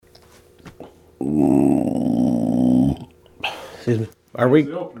Excuse me. Are we?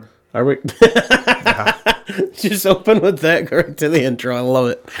 Just open with that correct to the intro. I love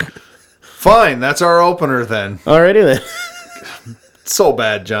it. Fine, that's our opener then. Alrighty then. So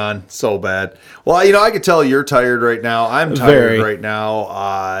bad, John. So bad. Well, I could tell you're tired right now. I'm tired right now.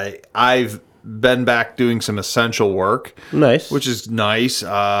 I've been back doing some essential work. Nice. Which is nice.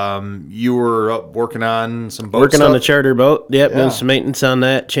 You were up working on some boat Working stuff? on the charter boat. Yep, doing some maintenance on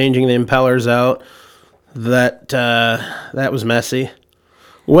that, changing the impellers out. That was messy.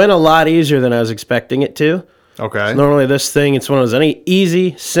 Went a lot easier than I was expecting it to. Okay. Normally this thing, it's one of those, any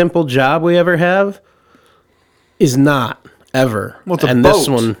easy, simple job we ever have is not, ever. Well, the and boat, this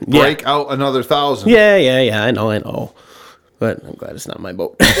one, break out another 1,000. Yeah, I know. But I'm glad it's not my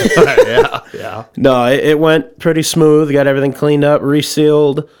boat. Yeah. No, it went pretty smooth. Got everything cleaned up,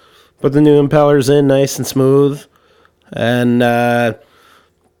 resealed, put the new impellers in nice and smooth. And,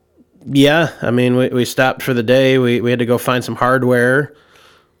 we stopped for the day. We had to go find some hardware.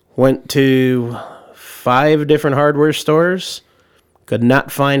 Went to 5 different hardware stores. Could not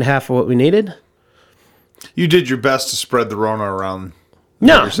find half of what we needed. You did your best to spread the Rona around.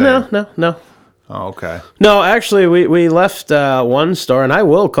 No. Oh, okay. No, actually, we left one store, and I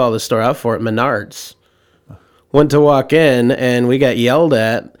will call the store out for it, Menards. Went to walk in, and we got yelled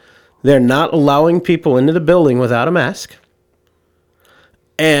at. They're not allowing people into the building without a mask.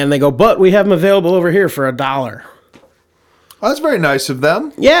 And they go, but we have them available over here for $1. Well, that's very nice of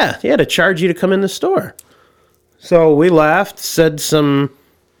them. Yeah, to charge you to come in the store. So we laughed, said some,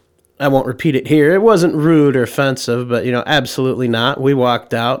 I won't repeat it here. It wasn't rude or offensive, but, absolutely not. We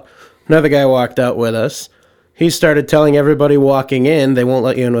walked out. Another guy walked out with us. He started telling everybody walking in they won't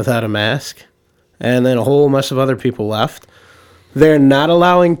let you in without a mask. And then a whole mess of other people left. They're not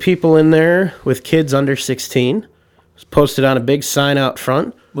allowing people in there with kids under 16. It's posted on a big sign out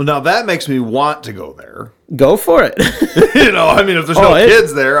front. Well, now that makes me want to go there. Go for it. If there's no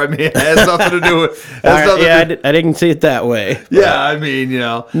kids there, it has nothing to do with... I didn't see it that way. Yeah,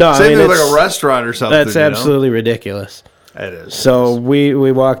 No, same thing like a restaurant or something. That's absolutely ridiculous. It is. So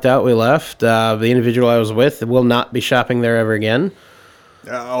we walked out, we left. The individual I was with will not be shopping there ever again.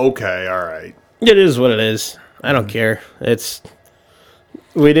 Okay, all right. It is what it is. I don't care. The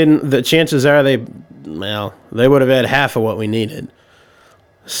chances are they would have had half of what we needed.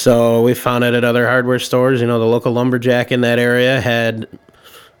 So we found it at other hardware stores. The local lumberjack in that area had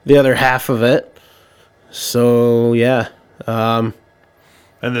the other half of it. So, yeah. And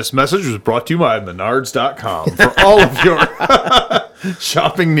this message was brought to you by Menards.com for all of your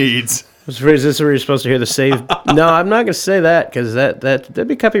shopping needs. Is this where you're supposed to hear the save? No, I'm not going to say that because that'd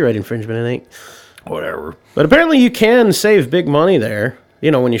be copyright infringement, I think. Whatever. But apparently you can save big money there,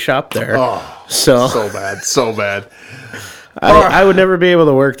 when you shop there. Oh, so bad. I would never be able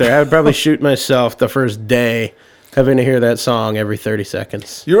to work there. I would probably shoot myself the first day having to hear that song every 30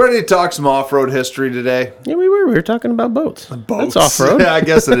 seconds. You ready to talk some off-road history today? Yeah, we were. We were talking about boats. Boats? That's off-road. Yeah, I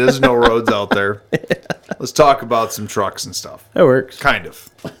guess it is. No roads out there. Let's talk about some trucks and stuff. That works. Kind of.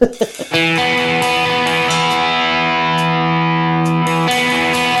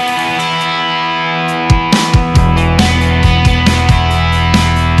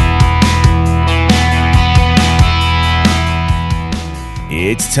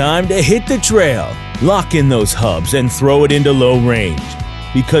 It's time to hit the trail, lock in those hubs, and throw it into low range.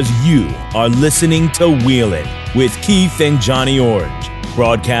 Because you are listening to Wheelin' with Keith and Johnny Orange,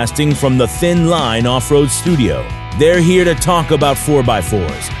 broadcasting from the Thin Line Off-Road Studio. They're here to talk about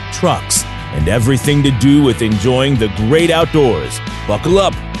 4x4s, trucks, and everything to do with enjoying the great outdoors. Buckle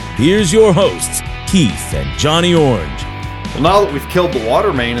up. Here's your hosts, Keith and Johnny Orange. Well, now that we've killed the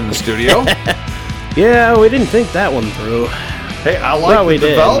water main in the studio... Yeah, we didn't think that one through. Hey, I like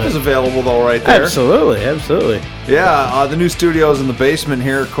the valve is available, though, right there. Absolutely. Yeah, the new studio's in the basement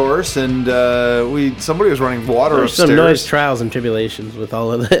here, of course, and somebody was running water upstairs. Some noise trials and tribulations with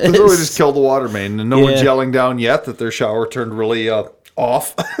all of this. So we just killed the water main, and no one's yelling down yet that their shower turned really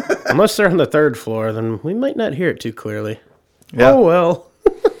off. Unless they're on the 3rd floor, then we might not hear it too clearly. Yeah. Oh, well.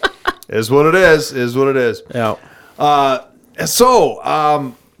 Is what it is. Yeah.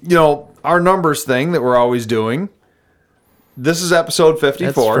 Our numbers thing that we're always doing. This is episode 54.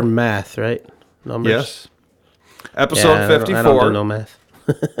 That's for math, right? Numbers. Yes. Episode 54. I don't do no math.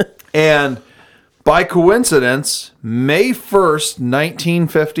 And by coincidence, May 1st,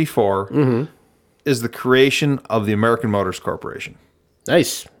 1954 is the creation of the American Motors Corporation.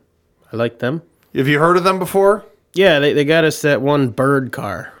 Nice. I like them. Have you heard of them before? Yeah, they got us that one bird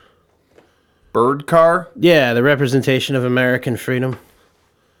car. Bird car? Yeah, the representation of American freedom.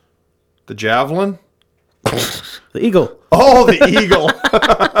 The Javelin? The Eagle. Oh, the Eagle.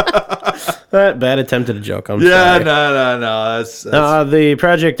 Bad attempt at a joke. I'm Yeah, sorry. no. That's The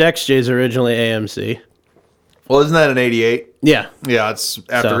Project XJ is originally AMC. well, isn't that an 88? Yeah. Yeah, it's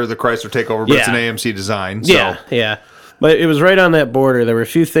after the Chrysler takeover, but it's an AMC design. So. Yeah. But it was right on that border. There were a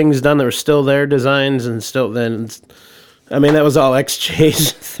few things done that were still their designs, and still then. I mean, that was all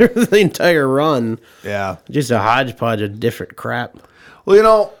XJs through the entire run. Yeah. Just a hodgepodge of different crap.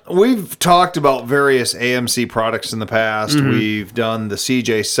 Well, we've talked about various AMC products in the past. We've done the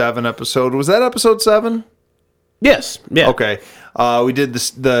CJ7 episode. Was that episode 7? Yes. Yeah. Okay. We did the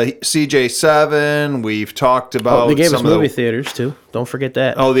CJ7. We've talked about They gave us some of movie the theaters, too. Don't forget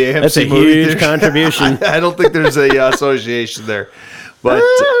that. Oh, the AMC That's a movie huge theater. contribution. I don't think there's a association there. But I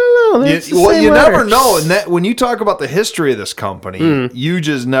don't know. That's the you same never letter. know. And that when you talk about the history of this company, you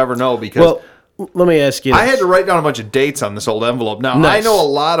just never know because Well, let me ask you this. I had to write down a bunch of dates on this old envelope. Now, Nice. I know a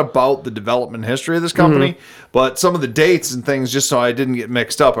lot about the development history of this company, but some of the dates and things, just so I didn't get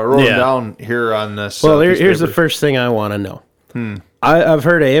mixed up, I wrote them down here on this. Well, piece of here's the paper. first thing I want to know. I've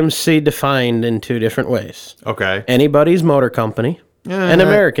heard AMC defined in two different ways. Okay. Anybody's Motor Company and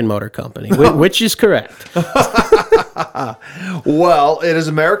American Motor Company. Which is correct? Well, it is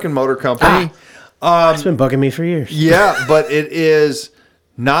American Motor Company. It's been bugging me for years. Yeah, but it is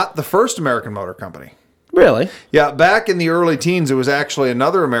not the first American Motor Company. Really? Yeah, back in the early teens, it was actually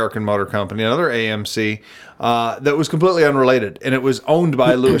another American Motor Company, another AMC, that was completely unrelated, and it was owned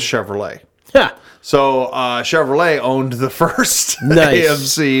by Lewis Chevrolet. Yeah. So Chevrolet owned the first Nice.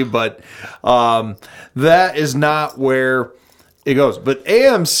 AMC, but that is not where it goes. But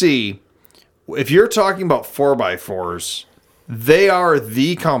AMC, if you're talking about 4x4s, they are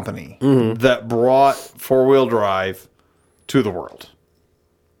the company that brought four-wheel drive to the world.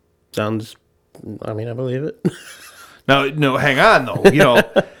 Sounds. I mean, I believe it. Now, no, hang on though.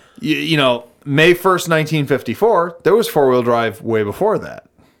 You know, May 1st, 1954, there was four-wheel drive way before that.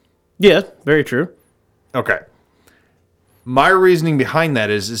 Yeah, very true. Okay. My reasoning behind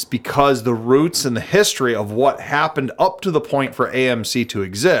that is because the roots and the history of what happened up to the point for AMC to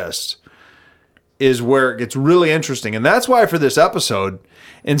exist is where it gets really interesting. And that's why for this episode,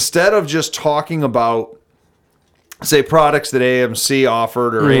 instead of just talking about, say, products that AMC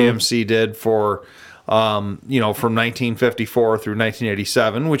offered or AMC did for, from 1954 through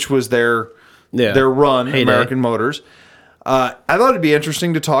 1987, which was their run, Heyday. American Motors, I thought it'd be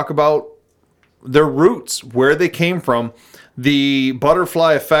interesting to talk about their roots, where they came from, the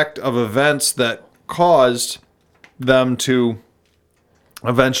butterfly effect of events that caused them to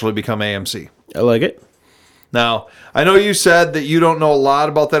eventually become AMC. I like it. Now, I know you said that you don't know a lot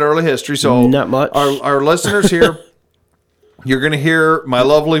about that early history, so Not much. Our listeners here, you're going to hear my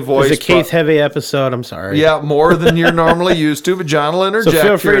lovely voice. It's a Keith heavy episode. I'm sorry. Yeah, more than you're normally used to, but John will interject. So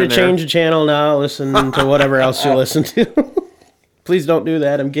feel free here to and there. change the channel now. Listen to whatever else you listen to. Please don't do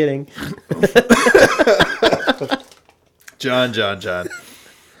that. I'm kidding. John.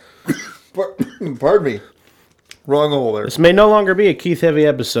 Pardon me. Wrong hole there. This may no longer be a Keith heavy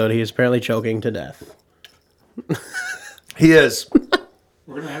episode. He is apparently choking to death. He is.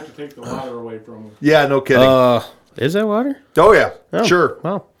 We're going to have to take the water away from him. Yeah, no kidding. Is that water? Oh, yeah. Oh, Sure.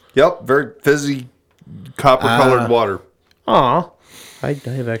 Wow. Yep. Very fizzy, copper-colored water. Aw. I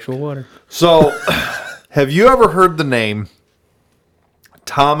have actual water. So, have you ever heard the name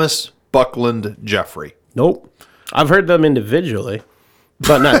Thomas Buckland Jeffrey? Nope. I've heard them individually,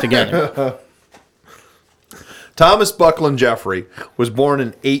 but not together. Thomas Buckland Jeffrey was born in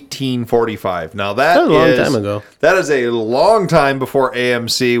 1845. Now that was a long is- time ago. That is a long time before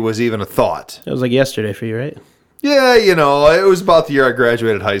AMC was even a thought. It was like yesterday for you, right? Yeah, it was about the year I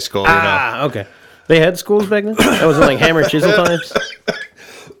graduated high school. Okay. They had schools back then? That was like hammer chisel times?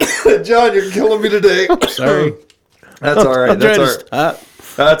 John, you're killing me today. Sorry. That's all right. I'm That's trying all to right.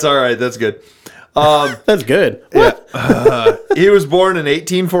 stop. That's all right. That's good. That's good. He was born in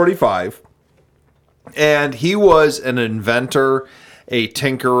 1845, and he was an inventor, a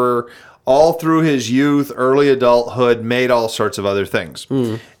tinkerer, all through his youth, early adulthood, made all sorts of other things.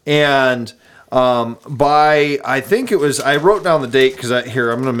 And I think it was, I wrote down the date because I'm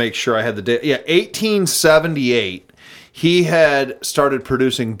going to make sure I had the date. Yeah, 1878, he had started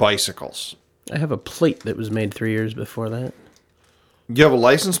producing bicycles. I have a plate that was made 3 years before that. You have a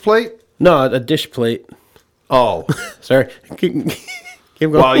license plate? No, a dish plate. Oh. Sorry. Keep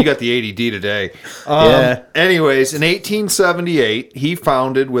going. Wow, you got the ADD today. Yeah. Anyways, in 1878, he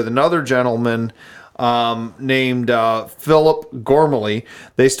founded with another gentleman named Philip Gormley.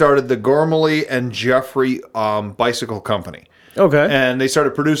 They started the Gormley and Jeffrey Bicycle Company. Okay. And they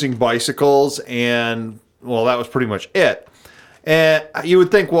started producing bicycles, and, well, that was pretty much it. And you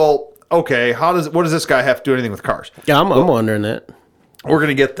would think, well, okay, what does this guy have to do anything with cars? Yeah, I'm wondering that. We're going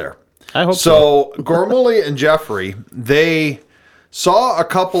to get there. I hope so. So Gormley and Jeffrey, they saw a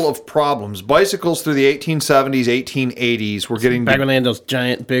couple of problems. Bicycles through the 1870s, 1880s were getting Back when they had those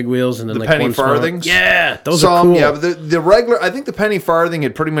giant big wheels and then the like penny one small- farthings. Yeah, those are cool. Yeah, but the regular. I think the penny farthing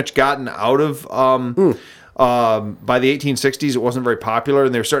had pretty much gotten out of. By the 1860s, it wasn't very popular,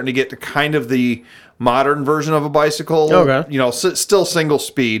 and they were starting to get to kind of the modern version of a bicycle. Okay. You know, still single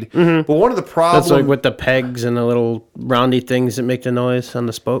speed. But one of the problems. That's like with the pegs and the little roundy things that make the noise on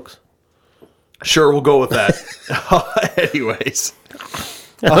the spokes. Sure, we'll go with that. Anyways.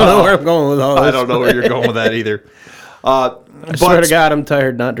 I don't know where I'm going with all this. I don't know where you're going with that either. I swear to God, I'm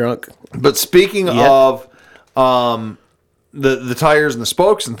tired, not drunk. But speaking of the tires and the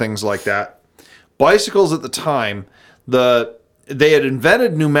spokes and things like that, bicycles at the time, they had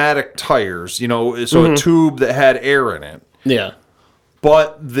invented pneumatic tires, you know, so a tube that had air in it. Yeah.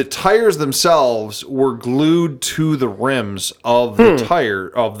 But the tires themselves were glued to the rims of the tire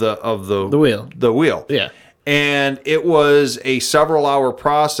of the wheel. The wheel. Yeah. And it was a several hour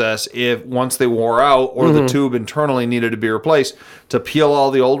process if once they wore out or the tube internally needed to be replaced to peel all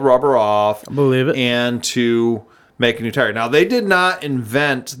the old rubber off. I believe it. And to make a new tire. Now, they did not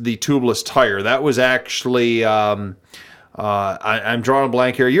invent the tubeless tire. That was actually, I'm drawing a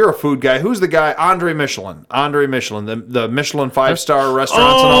blank here. You're a food guy. Who's the guy? Andre Michelin. Andre Michelin, the Michelin 5-star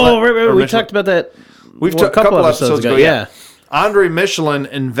restaurants and all that. Right. We Michelin. talked about that We've a talked a couple episodes ago. Yeah. Andre Michelin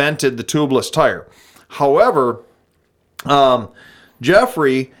invented the tubeless tire. However,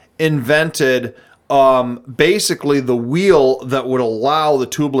 Jeffrey invented basically the wheel that would allow the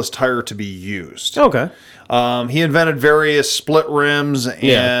tubeless tire to be used. Okay. He invented various split rims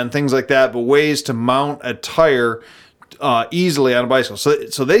and things like that, but ways to mount a tire easily on a bicycle.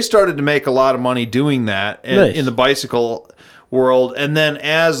 So they started to make a lot of money doing that in the bicycle world. And then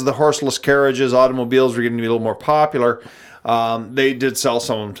as the horseless carriages, automobiles were getting to be a little more popular, they did sell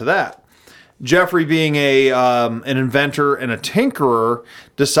some of them to that. Jeffrey, being an inventor and a tinkerer,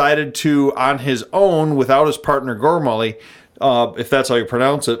 decided to, on his own, without his partner Gormley, if that's how you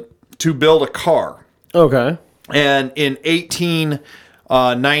pronounce it, to build a car. Okay. And in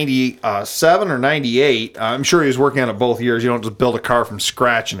 1897 or 98, I'm sure he was working on it both years. You don't just build a car from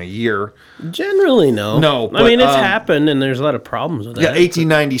scratch in a year. Generally, no. No, I mean, it's happened, and there's a lot of problems with that. Yeah,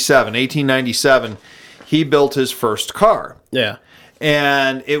 1897, he built his first car. Yeah.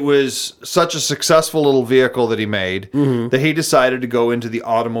 And it was such a successful little vehicle that he made that he decided to go into the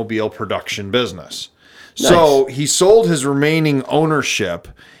automobile production business. Nice. So he sold his remaining ownership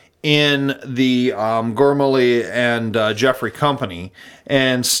in the Gormley and Jeffrey company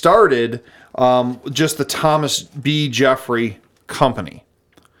and started just the Thomas B. Jeffrey company.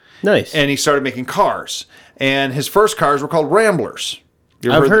 Nice. And he started making cars. And his first cars were called Ramblers.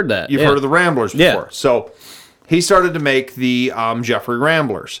 I've heard that. You've heard of the Ramblers before. Yeah. So he started to make the Jeffrey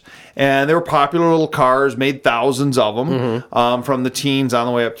Ramblers. And they were popular little cars, made thousands of them from the teens on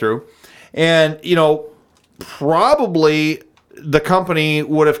the way up through. And, you know, probably the company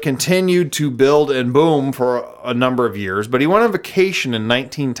would have continued to build and boom for a number of years. But he went on vacation in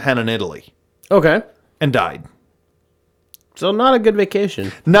 1910 in Italy. Okay. And died. So not a good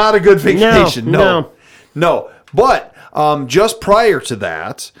vacation. Not a good vacation. No. But just prior to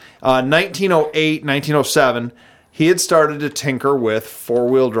that, 1908, 1907, he had started to tinker with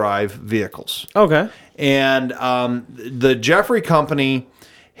four-wheel drive vehicles. Okay. And the Jeffrey Company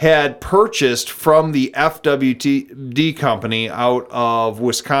had purchased from the FWD company out of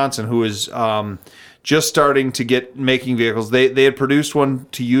Wisconsin, who was just starting to get making vehicles. They had produced one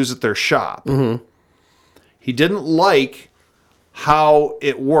to use at their shop. Mm-hmm. He didn't like how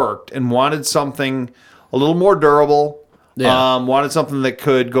it worked and wanted something a little more durable. Yeah. Wanted something that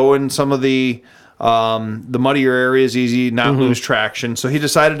could go in some of the muddier areas easy, not lose traction. So he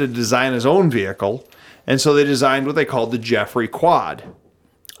decided to design his own vehicle. And so they designed what they called the Jeffrey Quad.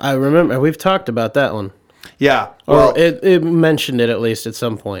 I remember. We've talked about that one. Yeah. Well, it mentioned it at least at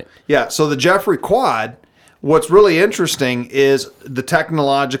some point. Yeah. So the Jeffrey Quad, what's really interesting is the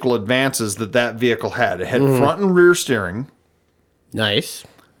technological advances that vehicle had. It had front and rear steering. Nice.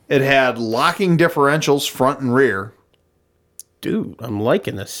 It had locking differentials front and rear. Dude, I'm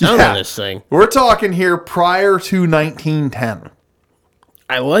liking the sound of this thing. We're talking here prior to 1910.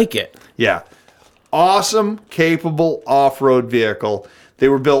 I like it. Yeah. Awesome, capable off-road vehicle. They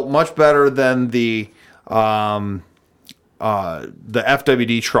were built much better than the FWD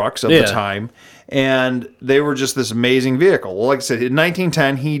trucks of the time. And they were just this amazing vehicle. Well, like I said, in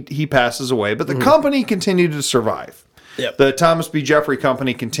 1910, he passes away, but the company continued to survive. Yep. The Thomas B. Jeffrey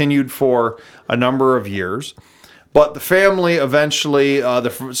Company continued for a number of years. But the family eventually,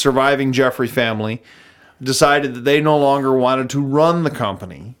 the surviving Jeffrey family, decided that they no longer wanted to run the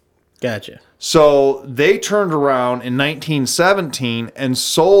company. Gotcha. So they turned around in 1917 and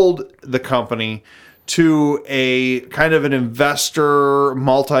sold the company to a kind of an investor,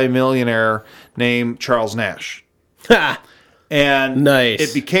 multimillionaire named Charles Nash. Ha! And Nice.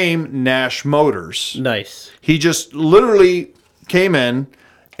 it became Nash Motors. Nice. He just literally came in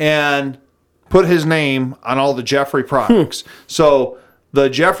and put his name on all the Jeffrey products. So the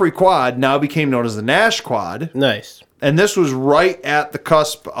Jeffrey Quad now became known as the Nash Quad. Nice. And this was right at the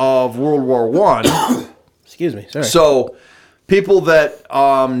cusp of World War I. Excuse me. Sorry. So people that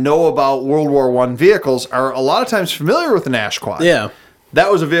know about World War I vehicles are a lot of times familiar with the Nash Quad. Yeah. That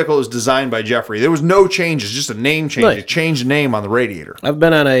was a vehicle that was designed by Jeffrey. There was no changes, just a name change. Right. It changed the name on the radiator. I've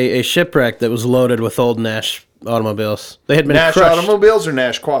been on a shipwreck that was loaded with old Nash automobiles. They had been Nash crushed. automobiles or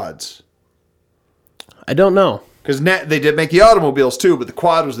Nash quads? I don't know. Because they did make the automobiles too, but the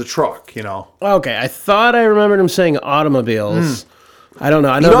quad was the truck, you know. Okay, I thought I remembered him saying automobiles. I don't know.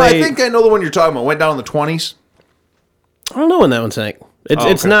 I know. I think I know the one you're talking about. Went down in the 20s. I don't know when that one's saying.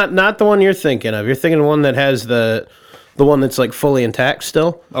 It's okay. not the one you're thinking of. You're thinking of one that has the one that's like fully intact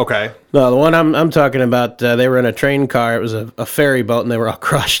still. Okay. No, the one I'm talking about. They were in a train car. It was a ferry boat, and they were all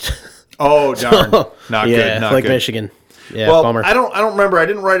crushed. Oh darn! Not yeah, good. Not Lake good. Michigan. Yeah, Well, bummer. I don't remember. I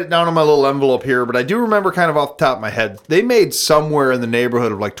didn't write it down on my little envelope here, but I do remember kind of off the top of my head. They made somewhere in the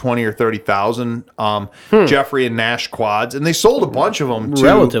neighborhood of like 20 or 30,000 Jeffrey and Nash quads, and they sold a bunch of them to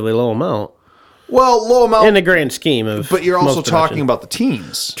Relatively low amount low amount. in the grand scheme of. But you're also most production. talking about the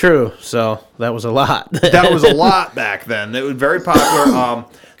teens. True. So that was a lot. That was a lot back then. It was very popular.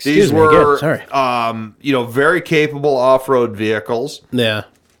 Excuse These me were, again, sorry. very capable off-road vehicles. Yeah.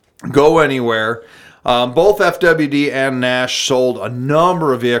 Go anywhere. Both FWD and Nash sold a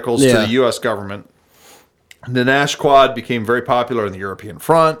number of vehicles to Yeah. the U.S. government. The Nash Quad became very popular in the European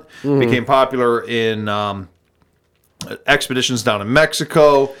front, became popular in expeditions down in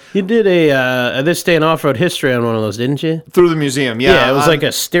Mexico. You did a this day in off-road history on one of those, didn't you? Through the museum, Yeah, it was like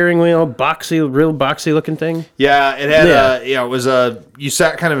a steering wheel, real boxy looking thing. Yeah, it had Yeah. it was you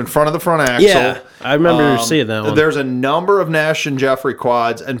sat kind of in front of the front axle. Yeah, I remember seeing that one. There's a number of Nash and Jeffrey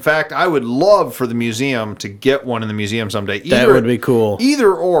quads. In fact, I would love for the museum to get one in the museum someday. That would be cool.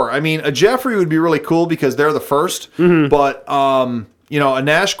 Either or. I mean, a Jeffrey would be really cool because they're the first, but a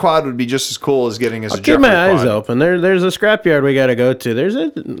Nash quad would be just as cool as getting as a Keep Jeffrey my eyes quad. open. There's a scrapyard we got to go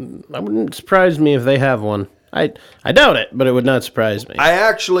to. I wouldn't surprise me if they have one. I doubt it, but it would not surprise me. I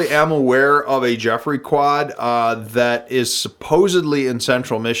actually am aware of a Jeffrey quad that is supposedly in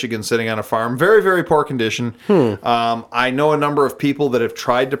central Michigan sitting on a farm. Very, very poor condition. I know a number of people that have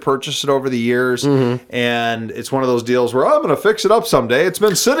tried to purchase it over the years, and it's one of those deals where I'm going to fix it up someday. It's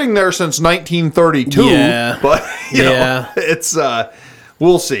been sitting there since 1932, Yeah. but Yeah. it's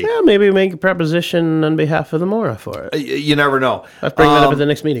we'll see. Yeah, maybe make a proposition on behalf of the Mora for it. You never know. I'll bring that up at the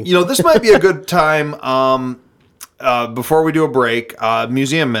next meeting. This might be a good time. Before we do a break,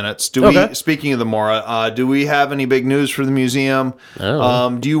 museum minutes. Okay. Speaking of the Mora, do we have any big news for the museum? I don't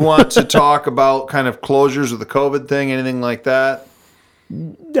know. Do you want to talk about kind of closures of the COVID thing, anything like that?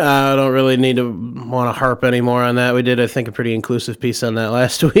 I don't really want to harp anymore on that. We did, I think, a pretty inclusive piece on that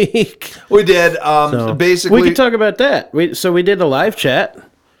last week. We did. So, Basically, we could talk about that. We did a live chat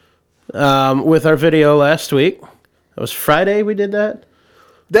with our video last week. That was Friday. We did that.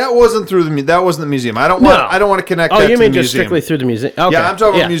 that wasn't that wasn't the museum. I don't want to connect. Oh, that you to mean the just museum. strictly through the museum? Okay. Yeah, I'm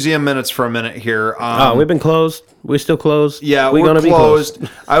talking about museum minutes for a minute here. We've been closed. We still closed. Yeah, we're gonna be closed.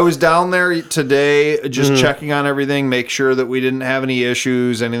 I was down there today, just checking on everything, make sure that we didn't have any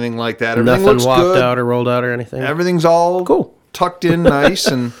issues, anything like that. Everything Nothing looks walked good. out or rolled out or anything. Everything's all Cool. tucked in nice,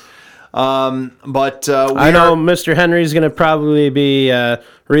 and but I know Mr. Henry's going to probably be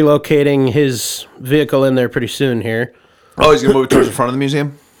relocating his vehicle in there pretty soon here. Oh, he's gonna move it towards the front of the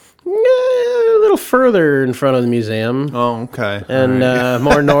museum. A little further in front of the museum. Oh, okay. And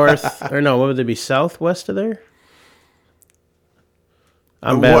more north, or no, what would they be, southwest of there?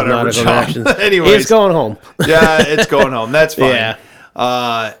 I'm bad with Whatever, nautical John. directions. Anyways. He's going home. Yeah, it's going home. That's fine.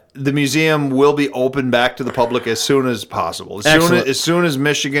 Yeah. The museum will be open back to the public as soon as possible. Excellent. As soon as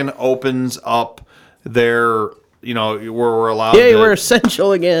Michigan opens up their, where we're allowed. Yay, to, we're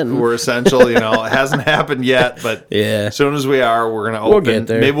essential again. We're essential. It hasn't happened yet, but Yeah. as soon as we are, we're going to open. We'll get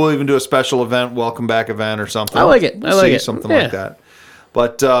there. Maybe we'll even do a special event, welcome back event or something. I like it. We'll I like see, it. something Yeah. like that.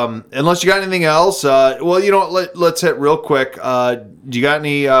 But unless you got anything else, let's hit real quick. Do you got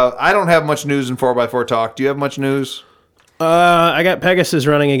any? I don't have much news in 4x4 Talk. Do you have much news? I got Pegasus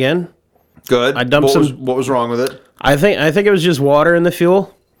running again. Good. I dumped What was wrong with it? I think it was just water in the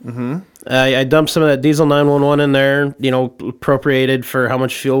fuel. Mm-hmm. I dumped some of that diesel 911 in there, appropriated for how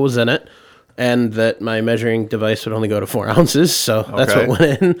much fuel was in it, and that my measuring device would only go to 4 ounces, so that's Okay. what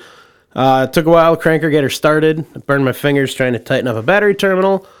went in. It took a while to crank her, get her started. I burned my fingers trying to tighten up a battery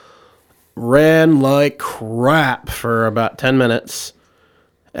terminal. Ran like crap for about 10 minutes.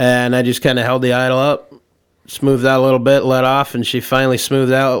 And I just kind of held the idle up, smoothed out a little bit, let off, and she finally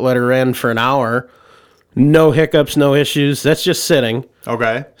smoothed out, let her run for an hour. No hiccups, no issues. That's just sitting.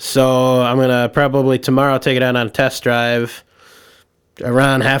 Okay. So I'm going to probably tomorrow take it out on a test drive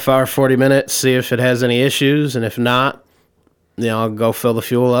around half hour, 40 minutes, see if it has any issues. And if not, I'll go fill the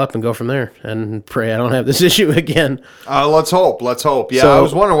fuel up and go from there and pray I don't have this issue again. Let's hope. Yeah, So, I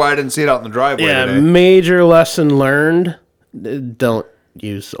was wondering why I didn't see it out in the driveway today. Major lesson learned. Don't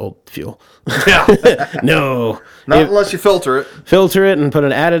use old fuel. Yeah. No. Not unless you filter it. Filter it and put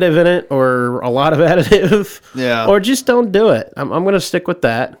an additive in it or a lot of additive. Yeah. Or just don't do it. I'm going to stick with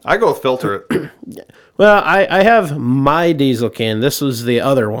that. I go with filter it. Well, I have my diesel can. This was the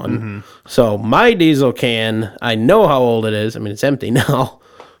other one. Mm-hmm. So my diesel can, I know how old it is. I mean, it's empty now.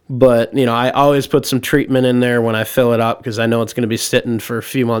 But, I always put some treatment in there when I fill it up because I know it's going to be sitting for a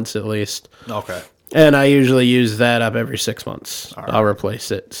few months at least. Okay. And I usually use that up every 6 months. Right. I'll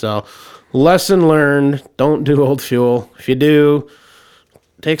replace it. So, lesson learned, don't do old fuel. If you do,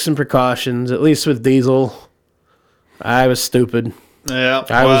 take some precautions, at least with diesel. I was stupid. Yeah.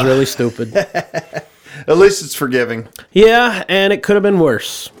 I was really stupid. At least it's forgiving. Yeah, and it could have been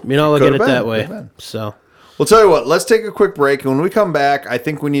worse. Look at it that way. So, Well, tell you what, let's take a quick break. And when we come back, I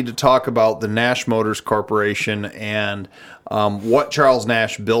think we need to talk about the Nash Motors Corporation and what Charles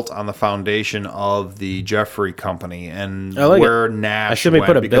Nash built on the foundation of the Jeffrey Company and where Nash I should we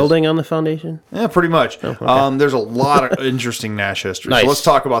put a building on the foundation? Yeah, pretty much. Oh, okay. There's a lot of interesting Nash history. Nice. So let's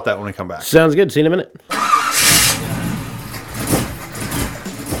talk about that when we come back. Sounds good. See you in a minute.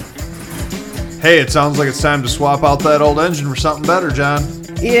 Hey, it sounds like it's time to swap out that old engine for something better, John.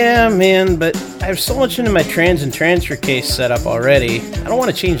 Yeah, man, but I have so much into my trans and transfer case set up already. I don't want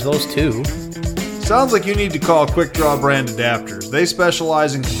to change those too. Sounds like you need to call Quick Draw Brand Adapters. They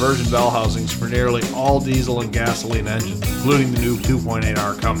specialize in conversion bell housings for nearly all diesel and gasoline engines, including the new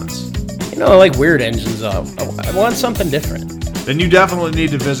 2.8R Cummins. I like weird engines. I want something different. Then you definitely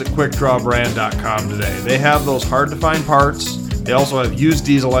need to visit QuickDrawBrand.com today. They have those hard-to-find parts. They also have used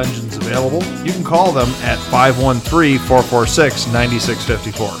diesel engines available. You can call them at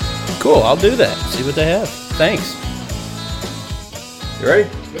 513-446-9654. Cool, I'll do that. See what they have. Thanks. You ready?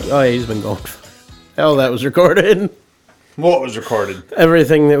 Oh, yeah, he's been going. Hell, that was recorded. What was recorded?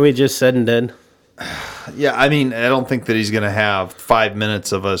 Everything that we just said and did. Yeah, I mean, I don't think that he's going to have 5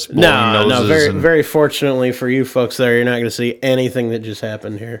 minutes of us blowing noses. No, very fortunately for you folks there, you're not going to see anything that just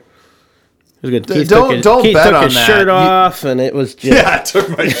happened here. It was good. Keith Don't bet took on his that. shirt off, and it was just... Yeah, I took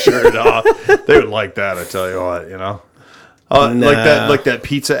my shirt off. They would like that, I tell you what, Like that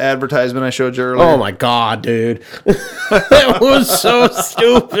pizza advertisement I showed you earlier. Oh my god, dude. That was so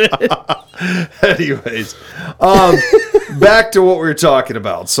stupid. Anyways, back to what we were talking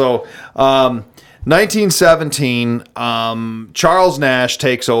about. So, 1917, Charles Nash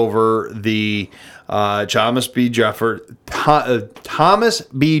takes over the Thomas B.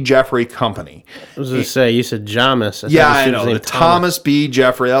 Jeffrey Company. I was going to say, you said Jamis. Yeah, I know. The Thomas B.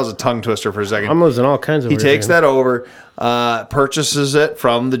 Jeffrey. That was a tongue twister for a second. I'm losing all kinds of He takes that over, purchases it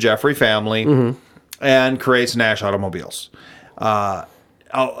from the Jeffrey family, and creates Nash Automobiles.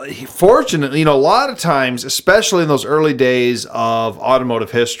 Fortunately, a lot of times, especially in those early days of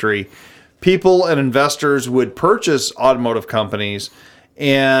automotive history, people and investors would purchase automotive companies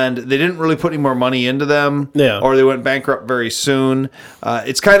and they didn't really put any more money into them, or they went bankrupt very soon.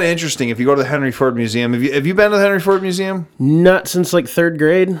 It's kind of interesting. If you go to the Henry Ford Museum, have you been to the Henry Ford Museum? Not since like third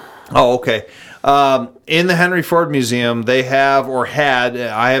grade. Oh, okay. In the Henry Ford Museum, they have, or had,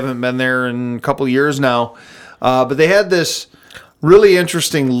 I haven't been there in a couple of years now, but they had this really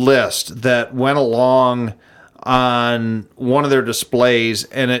interesting list that went along on one of their displays,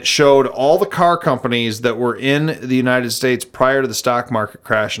 and it showed all the car companies that were in the United States prior to the stock market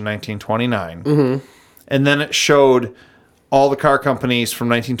crash in 1929. And then it showed all the car companies from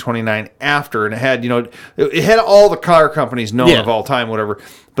 1929 after, and it had, it had all the car companies known of all time, whatever.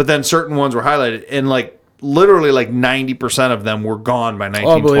 But then certain ones were highlighted, and literally 90% of them were gone by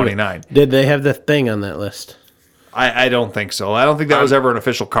 1929. Did they have the thing on that list? I don't think so. I don't think that was ever an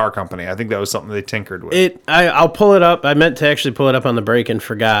official car company. I think that was something they tinkered with. I'll pull it up. I meant to actually pull it up on the break and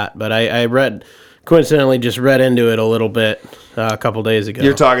forgot, but I coincidentally just read into it a little bit a couple days ago.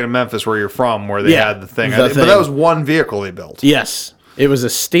 You're talking to Memphis, where you're from, where they had the thing. But that was one vehicle they built. Yes. It was a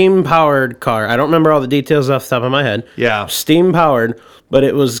steam-powered car. I don't remember all the details off the top of my head. Yeah. Steam-powered, but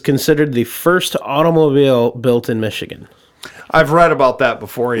it was considered the first automobile built in Michigan. I've read about that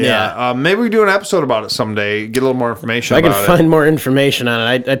before, yeah. Yeah. Maybe we do an episode about it someday, get a little more information I could about it. find more information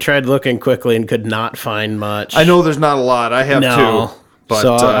on it. I tried looking quickly and could not find much. I know there's not a lot. I have No. two. But,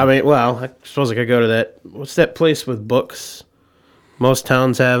 So, I mean, well, I suppose I could go to that. What's that place with books? Most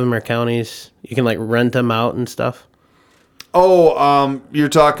towns have them or counties. You can, like, rent them out and stuff. you're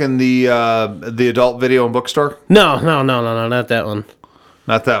talking the adult video and bookstore? No, not that one.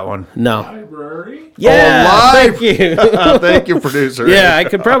 Not that one. No. Library? Yeah, live. thank you. Thank you, producer. Yeah, I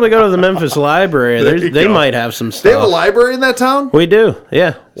could probably go to the Memphis Library. They go. might have some stuff. They have a library in that town? We do,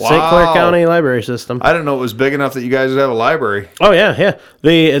 yeah. St. Clair Wow. County Library System. I didn't know it was big enough that you guys would have a library. Oh yeah.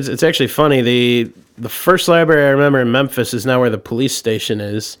 It's actually funny. The first library I remember in Memphis is now where the police station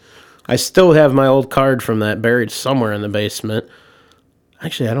is. I still have my old card from that buried somewhere in the basement.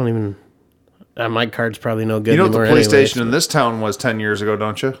 Actually, I don't even. My card's probably no good You know what anymore. the police anyways. station in this town was 10 years ago,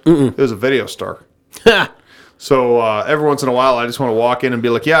 don't you? It was a video store. Ha! So every once in a while, I just want to walk in and be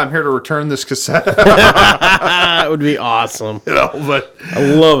like, yeah, I'm here to return this cassette. That would be awesome. But I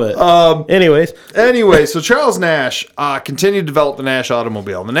love it. Anyways, anyway, so Charles Nash continued to develop the Nash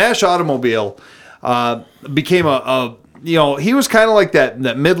automobile. The Nash automobile became he was kind of like that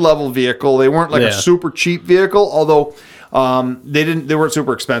mid-level vehicle. They weren't like a Yeah. super cheap vehicle, although they weren't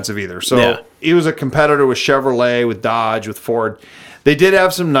super expensive either. So Yeah. he was a competitor with Chevrolet, with Dodge, with Ford. They did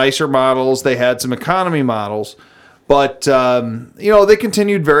have some nicer models. They had some economy models. But, they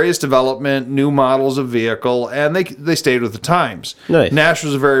continued various development, new models of vehicle, and they stayed with the times. Nice. Nash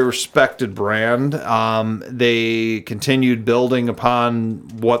was a very respected brand. They continued building upon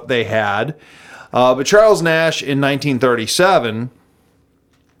what they had. But Charles Nash in 1937,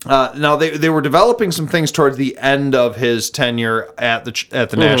 now they were developing some things towards the end of his tenure at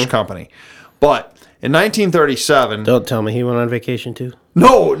the Nash Company. But in 1937, don't tell me he went on vacation too.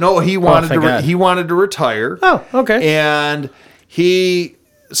 no, he wanted thank God. he wanted to retire. Oh, okay. And he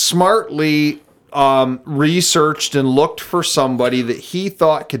smartly researched and looked for somebody that he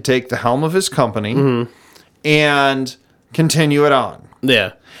thought could take the helm of his company and continue it on.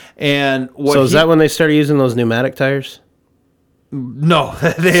 Yeah. And what So is that when they started using those pneumatic tires? No,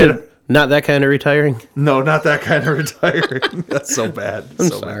 they had, Not that kind of retiring. no, not that kind of retiring. That's so bad. I'm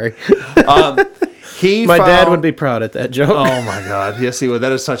so sorry. bad. My dad would be proud at that joke. Oh my God! Yes, he would.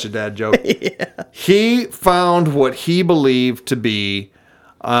 That is such a dad joke. Yeah. He found what he believed to be,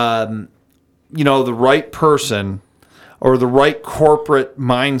 the right person or the right corporate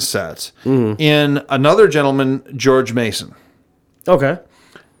mindset in another gentleman, George Mason. Okay.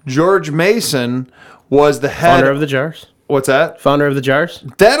 George Mason was the head Founder of the jars. What's that? Founder of the jars.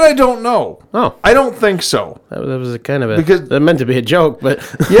 That I don't know. Oh. I don't think so. That was a kind of a Because- that meant to be a joke, but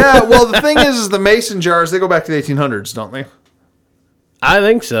Yeah, well, the thing is the Mason jars, they go back to the 1800s, don't they? I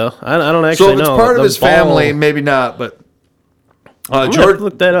think so. I don't So actually if it's know. part of The his ball- family, maybe not, but I'm gonna have George, to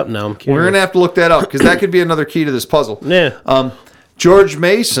look that up now. I'm curious. we're going to have to look that up because that could be another key to this puzzle. Yeah. George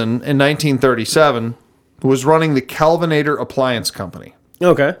Mason in 1937 was running the Kelvinator Appliance Company.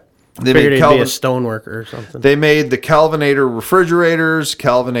 Okay. They Figured made he'd be a Kelvin. stoneworker or something. They made the Kelvinator refrigerators,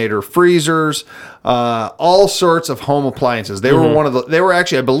 Kelvinator freezers, all sorts of home appliances. They were they were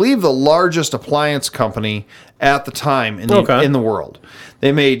actually, I believe, the largest appliance company at the time in the world.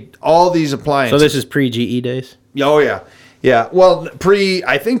 They made all these appliances. So this is pre-GE days? Oh yeah, yeah. Well,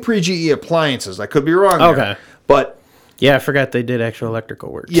 I think pre GE appliances. I could be wrong. There. Okay. But Yeah, I forgot they did actual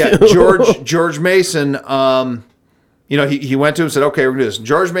electrical work. yeah, George Mason. He went to him and said, "Okay, we're gonna do this."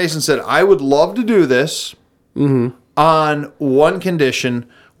 George Mason said, "I would love to do this on one condition: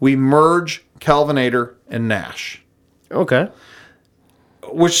 we merge Kelvinator and Nash." Okay.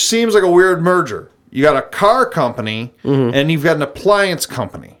 Which seems like a weird merger. You got a car company and you've got an appliance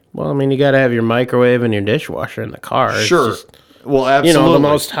company. Well, I mean, you got to have your microwave and your dishwasher in the car. It's Sure. just, Well, absolutely. the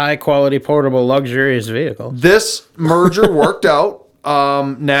most high-quality, portable, luxurious vehicle. This merger worked out.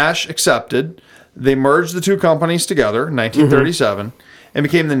 Nash accepted. They merged the two companies together in 1937 and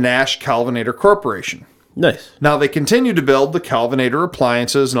became the Nash Kelvinator Corporation. Nice. Now, they continued to build the Kelvinator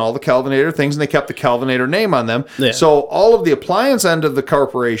appliances and all the Kelvinator things, and they kept the Kelvinator name on them. Yeah. So all of the appliance end of the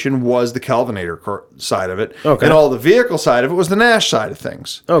corporation was the Kelvinator side of it. Okay. And all the vehicle side of it was the Nash side of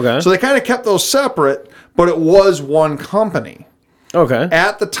things. Okay. So they kind of kept those separate, but it was one company. Okay.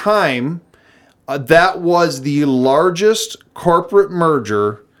 At the time, that was the largest corporate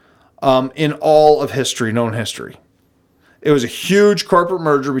merger in all of history, known history. It was a huge corporate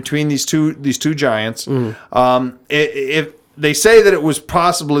merger between these two giants. If they say that it was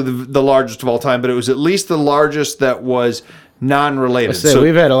possibly the largest of all time, but it was at least the largest that was non-related. So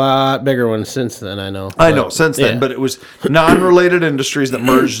we've had a lot bigger ones since then, I know. I know since then, yeah. but it was non-related industries that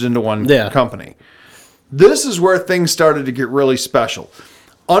merged into one Yeah. company. this is where things started to get really special.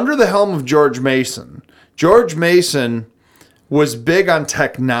 Under the helm of George Mason was big on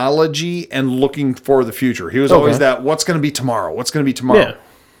technology and looking for the future. He was always that, what's going to be tomorrow? What's going to be tomorrow? Yeah.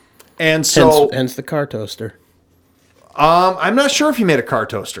 And so... Hence the car toaster. I'm not sure if he made a car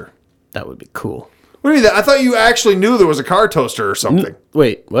toaster. That would be cool. What do you mean? I thought you actually knew there was a car toaster or something.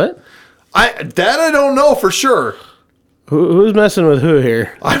 Wait, what? I don't know for sure. Who's messing with who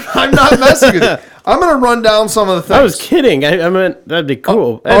here? I'm not messing with you. I'm going to run down some of the things. I was kidding. I meant that'd be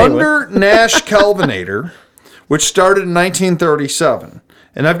cool. Anyway. Under Nash Kelvinator, which started in 1937,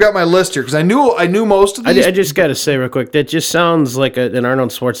 and I've got my list here because I knew most of these. I just got to say real quick, that just sounds like an Arnold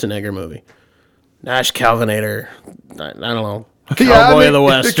Schwarzenegger movie. Nash Kelvinator. I don't know. Cowboy of the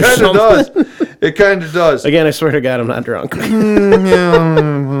West. It kind of does. It kind of does. Again, I swear to God, I'm not drunk.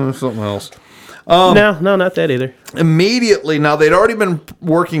 Yeah, something else. No, not that either. Immediately, now they'd already been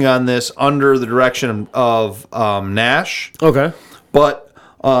working on this under the direction of Nash. Okay. But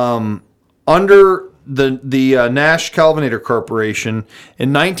under the Nash Kelvinator Corporation,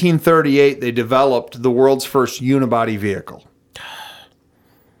 in 1938, they developed the world's first unibody vehicle.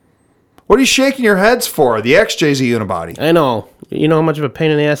 What are you shaking your heads for? The XJ's a unibody. I know. You know how much of a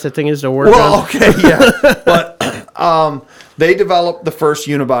pain in the ass that thing is to work Well, on? okay, yeah. But they developed the first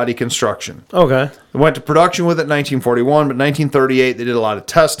unibody construction. Okay. They went to production with it in 1941, but 1938 they did a lot of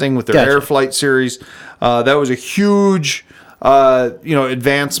testing with their Air Flight series. That was a huge,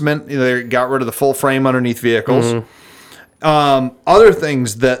 advancement. They got rid of the full frame underneath vehicles. Other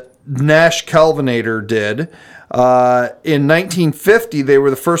things that Nash Kelvinator did. In 1950, they were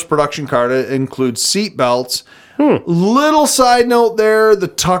the first production car to include seat belts. Little side note there, the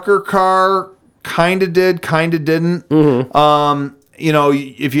Tucker car kind of did, kind of didn't.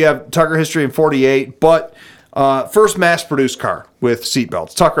 If you have Tucker history in 48, but first mass-produced car with seat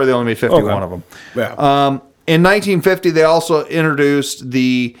belts. Tucker, they only made 51 of them. Yeah. In 1950, they also introduced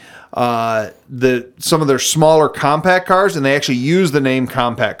some of their smaller compact cars, and they actually used the name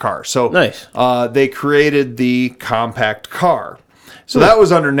compact car. So nice. They created the compact car. So that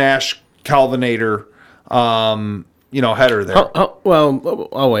was under Nash Kelvinator, header there.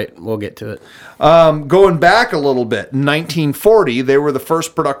 I'll wait. We'll get to it. Going back a little bit, in 1940, they were the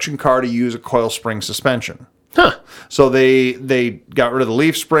first production car to use a coil spring suspension. Huh. So they got rid of the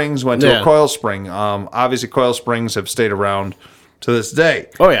leaf springs, went to a coil spring. Obviously, coil springs have stayed around to this day.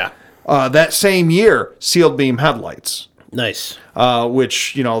 Oh, yeah. That same year, sealed beam headlights. Nice.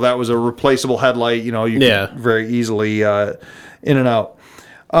 Which, that was a replaceable headlight. You could very easily in and out.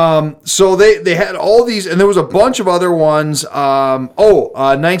 So they had all these, and there was a bunch of other ones.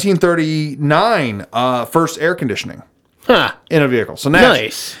 1939, first air conditioning in a vehicle. So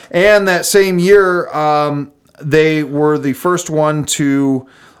nice. And that same year, they were the first one to,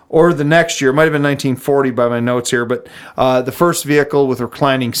 or the next year, it might have been 1940 by my notes here, but the first vehicle with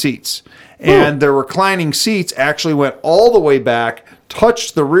reclining seats. And their reclining seats actually went all the way back,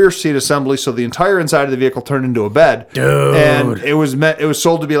 touched the rear seat assembly, so the entire inside of the vehicle turned into a bed. Dude. And it was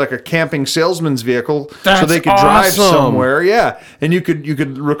sold to be like a camping salesman's vehicle, That's so they could drive awesome. somewhere. Yeah, and you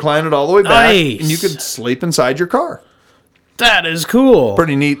could recline it all the way back, Nice. and you could sleep inside your car. That is cool.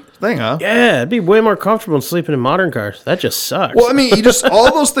 Pretty neat thing, huh? Yeah, it'd be way more comfortable than sleeping in modern cars. That just sucks. Well, I mean,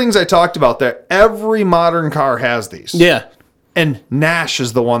 all those things I talked about there, every modern car has these. Yeah. And Nash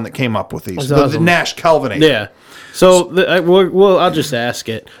is the one that came up with these. That's The awesome. Nash Kelvinator. Yeah. So, I'll just ask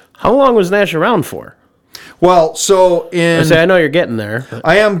it. How long was Nash around for? Well, so I know you're getting there.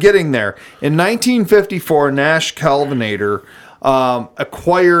 I am getting there. In 1954, Nash Kelvinator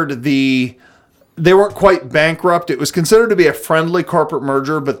acquired they weren't quite bankrupt. It was considered to be a friendly corporate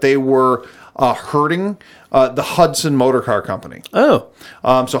merger, but they were hurting the Hudson Motor Car Company. Oh.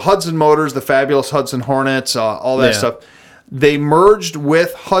 So Hudson Motors, the fabulous Hudson Hornets, all that stuff. They merged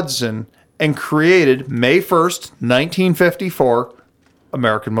with Hudson and created, May 1st, 1954,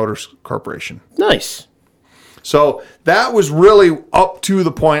 American Motors Corporation. Nice. So that was really up to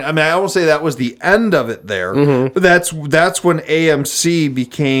the point. I mean, I won't say that was the end of it there, but that's when AMC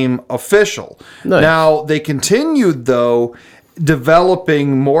became official. Nice. Now, they continued, though,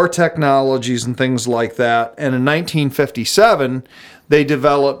 developing more technologies and things like that. And in 1957, they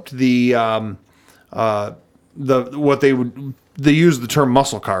developed they used the term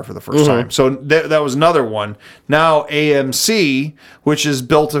muscle car for the first time. So that was another one. Now AMC, which is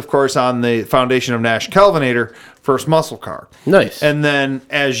built, of course, on the foundation of Nash Kelvinator, first muscle car. Nice. And then,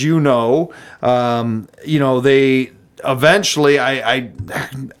 as you know, they eventually, I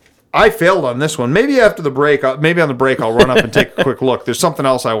failed on this one. Maybe after the break, on the break, I'll run up and take a quick look. There's something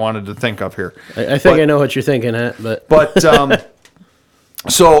else I wanted to think of here. I think I know what you're thinking at, but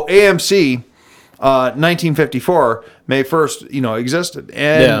so AMC 1954, May 1st, existed.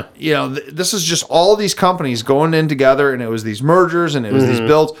 And, this is just all these companies going in together, and it was these mergers, and it was these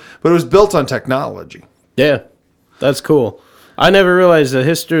builds, but it was built on technology. Yeah, that's cool. I never realized the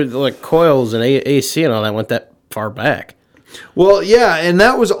history, like coils and AC and all that went that far back. Well, yeah, and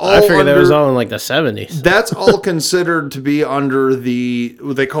that was all. I figured that was all in like the 70s. That's all considered to be under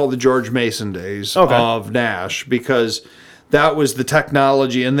what they call the George Mason days of Nash, because that was the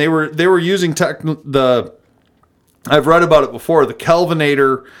technology, and they were using I've read about it before. The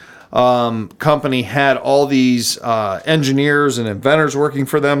Kelvinator company had all these engineers and inventors working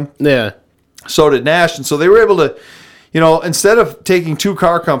for them. Yeah. So did Nash, and so they were able to, instead of taking two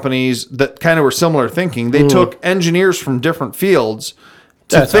car companies that kind of were similar thinking, they took engineers from different fields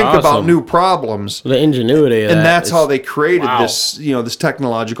to think about new problems. The ingenuity of and that that's how they created this, this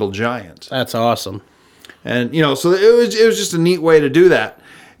technological giant. That's awesome. And, so it was just a neat way to do that.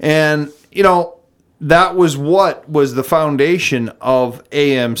 And, that was what was the foundation of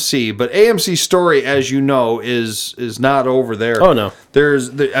AMC. But AMC's story, as you know, is not over there. Oh, no.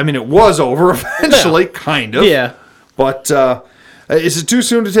 It was over eventually, kind of. Yeah. But is it too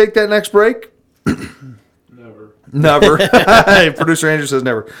soon to take that next break? Never. Producer Andrew says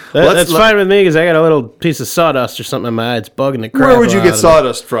never. That's fine with me because I got a little piece of sawdust or something in my eye. It's bugging the crap. Where would you get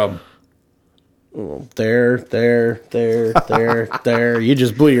sawdust from? There. You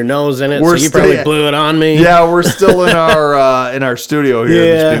just blew your nose in it, so you probably blew it on me. Yeah, we're still in our studio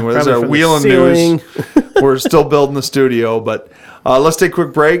here. Yeah, this is our Wheeling News. We're still building the studio, but let's take a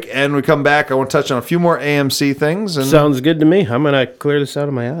quick break, and we come back. I want to touch on a few more AMC things. And sounds good to me. I'm gonna clear this out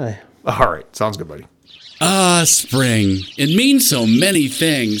of my eye. All right, sounds good, buddy. Spring. It means so many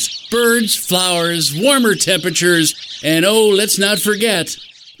things. Birds, flowers, warmer temperatures, and let's not forget,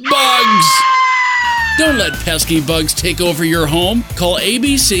 bugs! Don't let pesky bugs take over your home. Call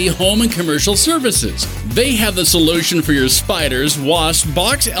ABC Home and Commercial Services. They have the solution for your spiders, wasps,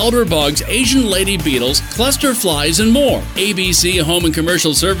 box elder bugs, Asian lady beetles, cluster flies, and more. ABC Home and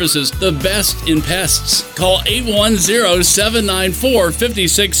Commercial Services, the best in pests. Call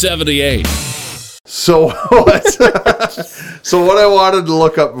 810-794-5678. So what I wanted to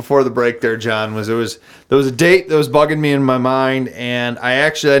look up before the break there, John, was there was a date that was bugging me in my mind, and I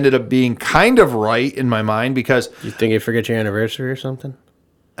actually ended up being kind of right in my mind because you think you forget your anniversary or something?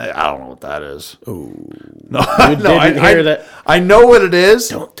 I don't know what that is. Oh no, I hear that. I know what it is.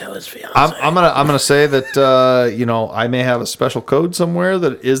 Don't tell his fiance. I'm gonna say that I may have a special code somewhere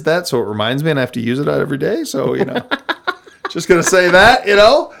that is that, so it reminds me, and I have to use it every day. So just gonna say that.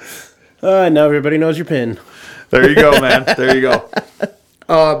 Now everybody knows your PIN. There you go, man. There you go.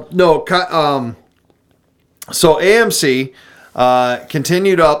 So AMC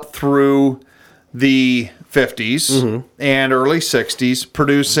continued up through the 50s and early 60s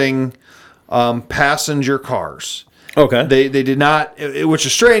producing passenger cars. Okay. They did not, which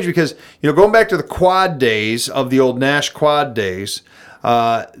is strange because, going back to the quad days of the old Nash quad days,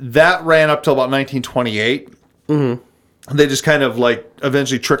 that ran up till about 1928. Mm-hmm. They just kind of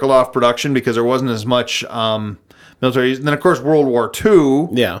eventually trickled off production because there wasn't as much military. And then, of course, World War II.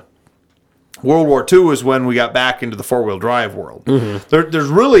 Yeah. World War II was when we got back into the four-wheel drive world. Mm-hmm. There's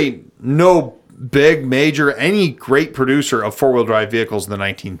really no big, major, any great producer of four-wheel drive vehicles in the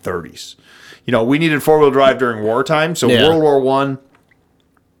 1930s. We needed four-wheel drive during wartime, so World War I,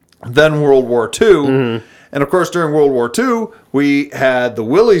 then World War II. Mm-hmm. And, of course, during World War II, we had the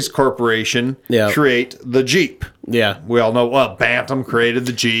Willys Corporation create the Jeep. Yeah. We all know, Bantam created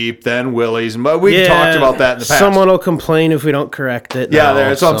the Jeep, then Willys. But we've talked about that in the past. Someone will complain if we don't correct it. Yeah,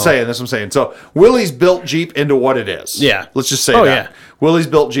 that's what I'm saying. So Willys built Jeep into what it is. Yeah. Let's just say that. Yeah. Willys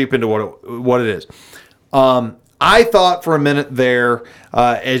built Jeep into what it is. I thought for a minute there,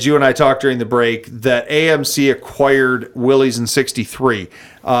 as you and I talked during the break, that AMC acquired Willys in 1963.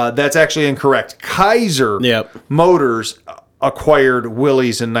 That's actually incorrect. Kaiser Motors acquired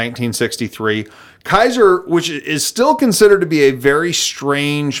Willys in 1963. Kaiser, which is still considered to be a very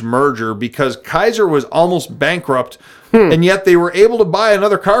strange merger because Kaiser was almost bankrupt, and yet they were able to buy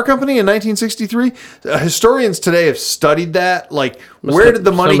another car company in 1963. Historians today have studied that. Where did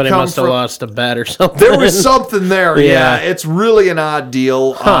the money come from? Somebody must have lost a bet or something. There was something there. Yeah, it's really an odd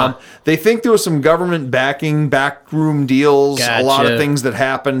deal. They think there was some government backing, backroom deals, a lot of things that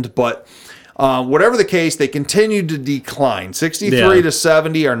happened, but whatever the case, they continued to decline. 63 to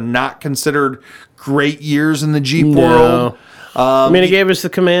 70 are not considered great years in the Jeep world. It gave us the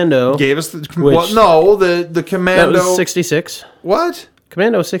Commando. The Commando. That was 66. What?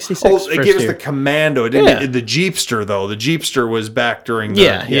 Commando 66. Oh, it gave us the Commando. It didn't. The Jeepster, though. The Jeepster was back during the...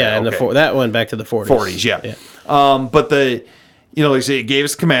 and that went back to the 40s. 40s, yeah. But you know, like say it gave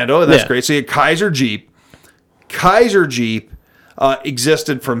us Commando, and that's Yeah. great. So you had Kaiser Jeep. Kaiser Jeep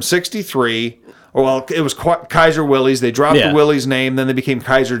existed from 63. Well, it was Kaiser Willys. They dropped Yeah. the Willys name, then they became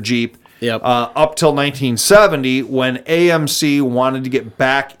Kaiser Jeep. Yep. Up till 1970, when AMC wanted to get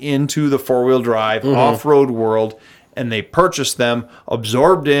back into the four-wheel drive off-road world, and they purchased them,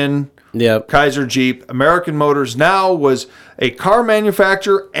 absorbed in Yep. Kaiser Jeep. American Motors now was a car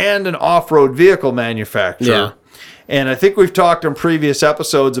manufacturer and an off-road vehicle manufacturer. Yeah. And I think we've talked in previous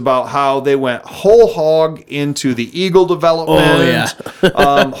episodes about how they went whole hog into the Eagle development,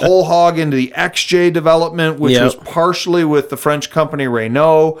 whole hog into the XJ development, which Yep. was partially with the French company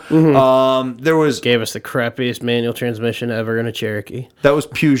Renault. There was Gave us the crappiest manual transmission ever in a Cherokee. that was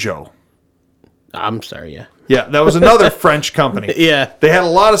Peugeot. I'm sorry, yeah. Yeah, that was another French company. Yeah. They had a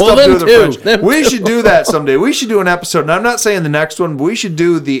lot of Well, stuff to do them with the too. French. Them We too. should do that someday. We should do an episode. And I'm not saying the next one, but we should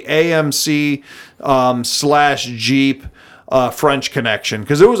do the AMC / Jeep French connection.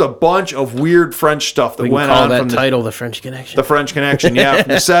 Because there was a bunch of weird French stuff that We can went call on that from title the French Connection. the French Connection. Yeah, from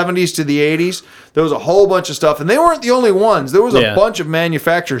the 70s to the 80s. There was a whole bunch of stuff. And they weren't the only ones. There was a Yeah. bunch of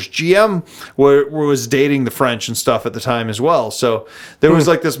manufacturers. GM was dating the French and stuff at the time as well. So there was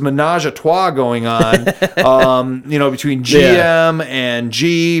like this menage a trois going on, you know, between GM and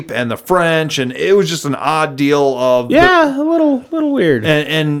Jeep and the French. And it was just an odd deal of... yeah, a little weird.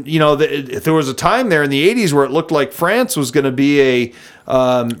 And you know, there was a time there in the 80s where it looked like France was going to be a, you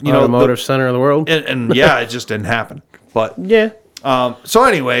know... Automotive center of the world. And yeah, it just didn't happen. But... yeah. So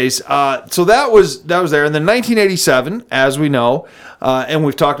anyways, so that was there. And then 1987, as we know, and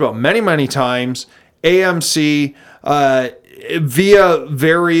we've talked about many times, AMC, via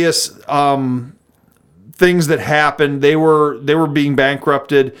various things that happened, they were being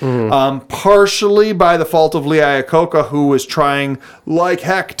bankrupted, partially by the fault of Lee Iacocca, who was trying like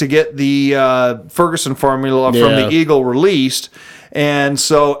heck to get the Ferguson formula from the Eagle released. And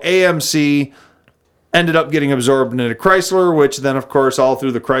so AMC ended up getting absorbed into Chrysler, which then, of course, all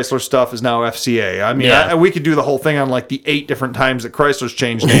through the Chrysler stuff is now FCA. I mean, we could do the whole thing on like the 8 different times that Chrysler's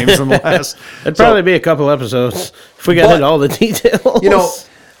changed names in the last. It'd probably be a couple episodes if we got But- into all the details. You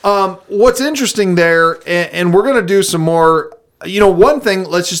know, what's interesting there, and we're going to do some more. You know, one thing.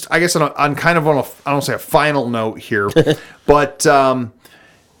 Let's just, I guess, on kind of on a, I don't say a final note here, but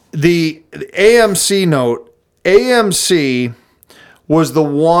the AMC note. AMC was the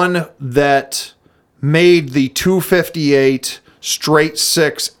one that made the 258 straight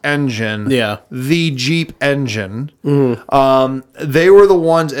 6 engine the Jeep engine. They were the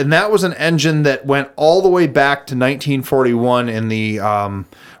ones, and that was an engine that went all the way back to 1941 in the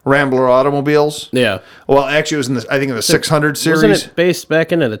Rambler automobiles. Yeah. Well, actually, it was in the, I think in the 600 series. Wasn't it based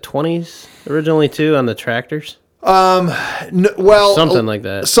back into the 20s originally, too, on the tractors? Well, Something like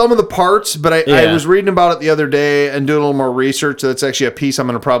that. Some of the parts, but I Yeah. was reading about it the other day and doing a little more research. That's actually a piece I'm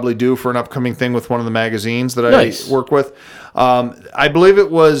going to probably do for an upcoming thing with one of the magazines that Nice. I work with. I believe it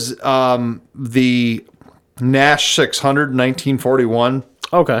was the Nash 600 1941.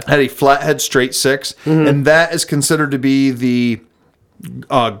 Okay. Had a flathead straight 6, and that is considered to be the,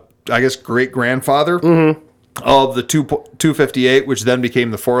 I guess, great grandfather of the 258, which then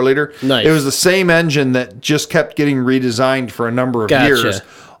became the 4-liter. Nice. It was the same engine that just kept getting redesigned for a number of Gotcha. years,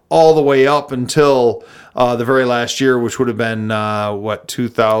 all the way up until the very last year, which would have been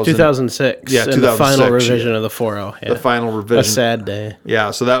 2000. 2006. Yeah, and the final 2006, revision of the 4.0. Yeah. The final revision. A sad day.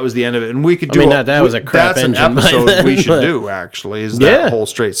 Yeah, so that was the end of it, and we could I do. mean, that was a crap that's engine an by episode then, we should but- do. Actually, is Yeah. that whole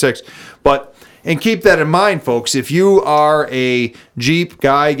straight 6, but. And keep that in mind, folks. If you are a Jeep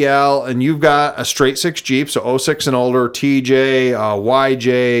guy, gal, and you've got a straight 6 Jeep, so 06 and older, TJ,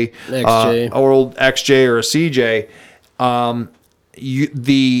 YJ, XJ. or old XJ or a CJ,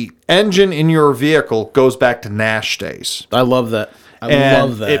 the engine in your vehicle goes back to Nash days. I love that. I And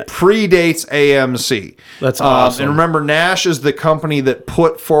love that. it predates AMC. That's awesome. And remember, Nash is the company that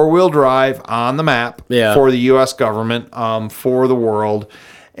put 4-wheel drive on the map Yeah. for the U.S. government, for the world.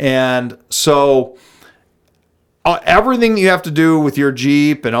 And so everything you have to do with your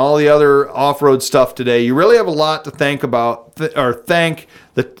Jeep and all the other off-road stuff today, you really have a lot to think about, thank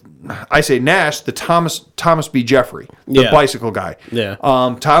I say Nash, the Thomas B. Jeffrey, the Yeah. bicycle guy. Yeah.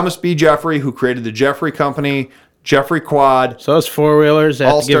 Thomas B. Jeffrey, who created the Jeffrey Company, Jeffrey Quad. So those 4-wheelers have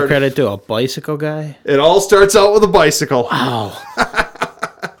All to give started- credit to a bicycle guy? It all starts out with a bicycle.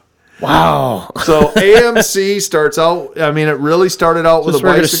 Wow. So AMC starts out, I mean, it really started out with Just a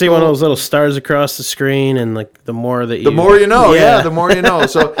we're bicycle. going to see one of those little stars across the screen, and like the more that you... The more you know, yeah, the more you know.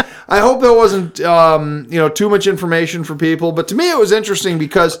 So I hope that wasn't, too much information for people. But to me, it was interesting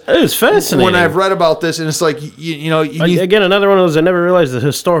because It was fascinating. when I've read about this, and it's like, you Again, another one of those, I never realized the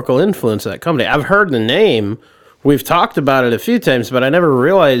historical influence of that company. I've heard the name we've talked about it a few times, but I never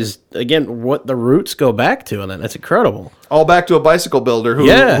realized, again, what the roots go back to, and that's incredible. All back to a bicycle builder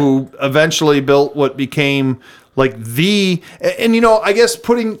who eventually built what became like and I guess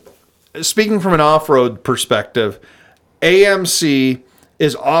speaking from an off-road perspective, AMC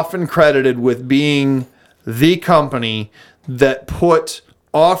is often credited with being the company that put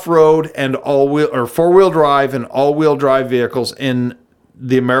off-road and all-wheel or four-wheel drive and all-wheel drive vehicles in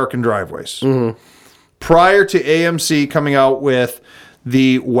the American driveways. Mm-hmm. Prior to AMC coming out with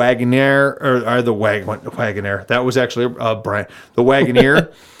the Wagoneer or the Wagoneer, that was actually a brand. The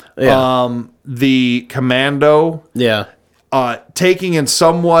Wagoneer, the Commando, taking and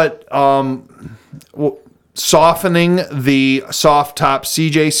somewhat softening the soft top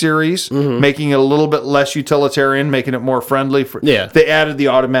CJ series, making it a little bit less utilitarian, making it more friendly. They added the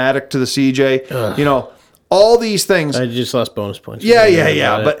automatic to the CJ. All these things. I just lost bonus points.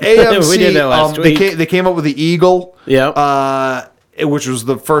 Yeah. But AMC, we did that last week. They came up with the Eagle, which was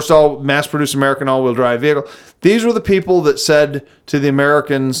the first all mass-produced American all-wheel drive vehicle. These were the people that said to the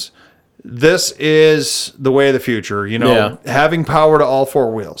Americans, this is the way of the future, having power to all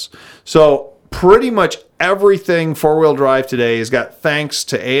four wheels. So pretty much everything four-wheel drive today has got thanks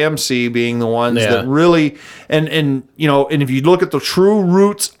to AMC being the ones that really, and if you look at the true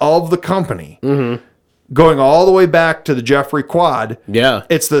roots of the company, going all the way back to the Jeffrey Quad,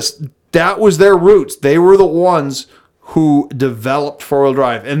 that was their roots. They were the ones who developed four-wheel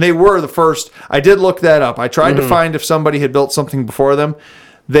drive, and they were the first. I did look that up. I tried to find if somebody had built something before them.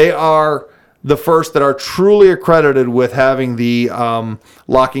 They are the first that are truly accredited with having the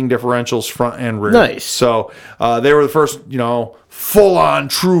locking differentials front and rear. Nice. So they were the first, full-on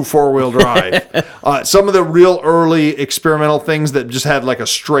true four-wheel drive. Some of the real early experimental things that just had like a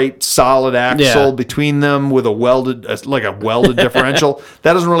straight, solid axle between them with a welded differential,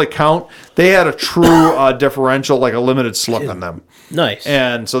 that doesn't really count. They had a true differential, like a limited slip in them. Nice.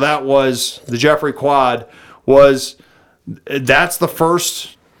 And so that was the Jeffrey Quad. That's the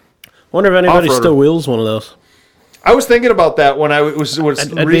first. Wonder if anybody off-roader. still wheels one of those. I was thinking about that when I was I'd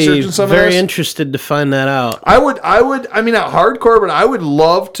researching be some of very this. interested to find that out. I would, not hardcore, but I would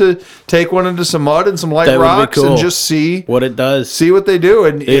love to take one into some mud and some light That would be rocks cool. and just see what it does. See what they do.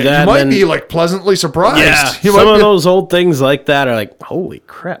 And you that, might and be like pleasantly surprised. Yeah, You some might of be- those old things like that are like, holy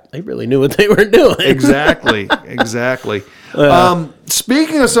crap, they really knew what they were doing. Exactly.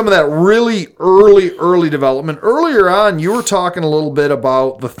 Speaking of some of that really early development, earlier on you were talking a little bit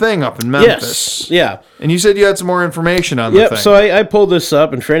about the Thing up in Memphis. Yes, yeah. And you said you had some more information on the Yep, Thing. so I pulled this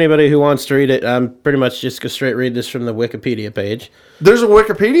up, and for anybody who wants to read it, I'm pretty much just go straight read this from the Wikipedia page. There's a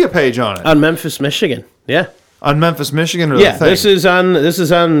Wikipedia page on it. On Memphis, Michigan. Yeah. On Memphis, Michigan, or Yeah, the Thing? this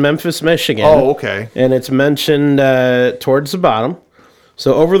is on Memphis, Michigan. Oh, okay. And it's mentioned towards the bottom.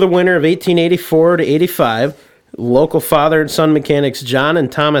 So over the winter of 1884 to 85, local father and son mechanics John and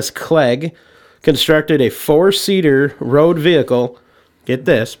Thomas Clegg constructed a 4-seater road vehicle, get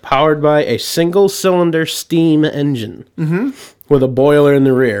this, powered by a single-cylinder steam engine with a boiler in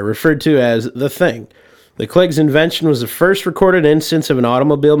the rear, referred to as the Thing. The Clegg's invention was the first recorded instance of an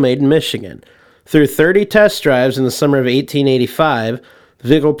automobile made in Michigan. Through 30 test drives in the summer of 1885, the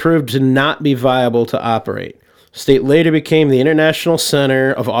vehicle proved to not be viable to operate. The state later became the International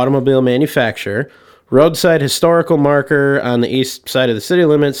Center of Automobile Manufacture. Roadside historical marker on the east side of the city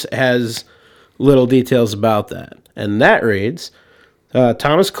limits has little details about that. And that reads,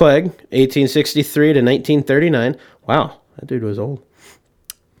 Thomas Clegg, 1863 to 1939. Wow, that dude was old.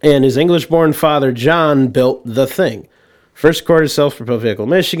 And his English-born father, John, built the Thing. First recorded self-propelled vehicle in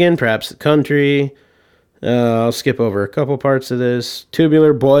Michigan, perhaps the country. I'll skip over a couple parts of this.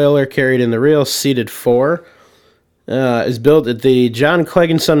 Tubular boiler carried in the rear, seated 4. Is built at the John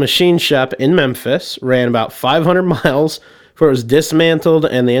Clegg & Son machine shop in Memphis. Ran about 500 miles before it was dismantled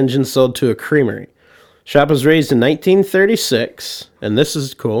and the engine sold to a creamery. Shop was raised in 1936, and this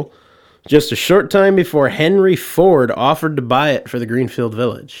is cool, just a short time before Henry Ford offered to buy it for the Greenfield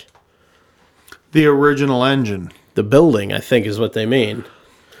Village. The original engine. The building, I think, is what they mean.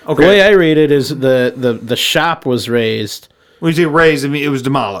 Okay. The way I read it is the shop was raised. When you say raised, I mean it was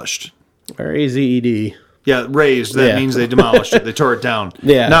demolished. R-A-Z-E-D. Yeah, raised. That means they demolished it. They tore it down.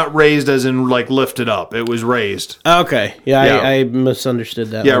 Yeah. Not raised as in like lifted up. It was raised. Okay. Yeah, Yeah. I misunderstood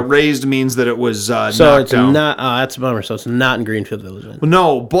that. Yeah, one. raised means that it was So knocked it's down. not. Oh, that's a bummer. So it's not in Greenfield Village. Then.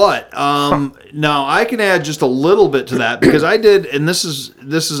 No, but now I can add just a little bit to that because I did, and this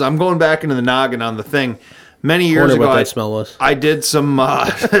is I'm going back into the noggin on the Thing. Many years Wonder ago, what that smell was. I did some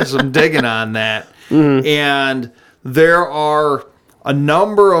some digging on that, Mm-hmm. and there are a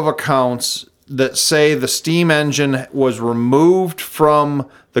number of accounts that say the steam engine was removed from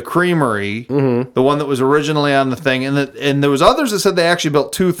the creamery, the one that was originally on the thing, and there was others that said they actually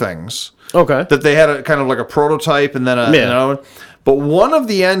built two things. Okay. That they had a kind of like a prototype and then another one. But one of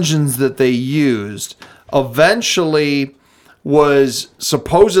the engines that they used eventually was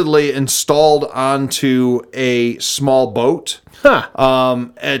supposedly installed onto a small boat.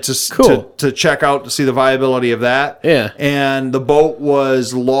 To check out to see the viability of that. Yeah. And the boat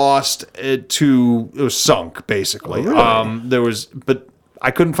was lost it was sunk basically. Oh, really? But I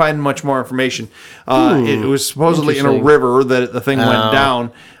couldn't find much more information. It was supposedly in a river that the thing went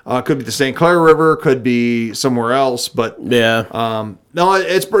down. Could be the St. Clair River, could be somewhere else, but Yeah. no,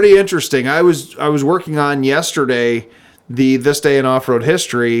 it's pretty interesting. I was working on yesterday This Day in Off-Road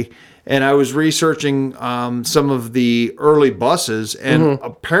History, and I was researching some of the early buses, and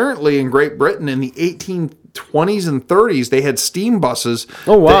apparently in Great Britain in the 1820s and 30s, they had steam buses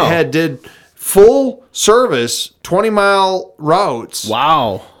that did full service 20-mile routes.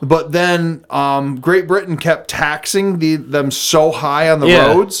 Wow. But then Great Britain kept taxing them so high on the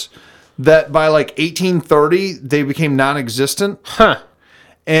roads that by like 1830, they became non-existent.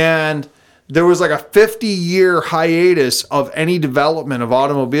 And there was like a 50-year hiatus of any development of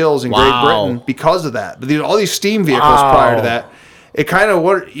automobiles in Great Britain because of that. But all these steam vehicles prior to that, it kind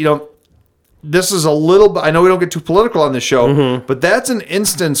of, this is a little bit, I know we don't get too political on this show, but that's an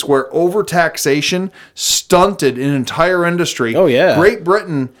instance where overtaxation stunted an entire industry. Oh, yeah. Great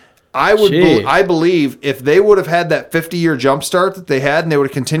Britain, I believe if they would have had that 50-year jump start that they had and they would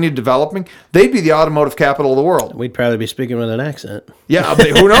have continued developing, they'd be the automotive capital of the world. We'd probably be speaking with an accent. Yeah,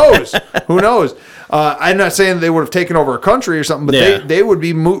 but who knows? Who knows? I'm not saying they would have taken over a country or something, but they would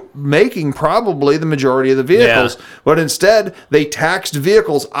be making probably the majority of the vehicles. Yeah. But instead, they taxed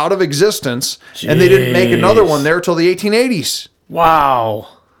vehicles out of existence, and they didn't make another one there until the 1880s.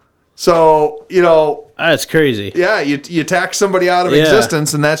 Wow. So, that's crazy. Yeah, you tax somebody out of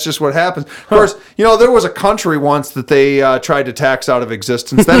existence, and that's just what happens. Of course, there was a country once that they tried to tax out of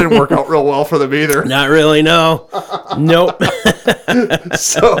existence. That didn't work out real well for them either. Not really, no. Nope.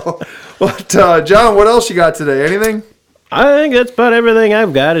 So, John, what else you got today? Anything? I think that's about everything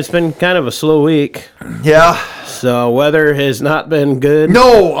I've got. It's been kind of a slow week. Yeah. So, weather has not been good.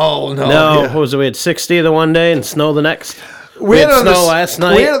 No. Oh, no. No. What was it? We had 60 the one day and snow the next. We had snow last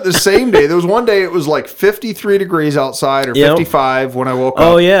night. We had it the same day. There was one day it was like 53 degrees outside or 55 when I woke up.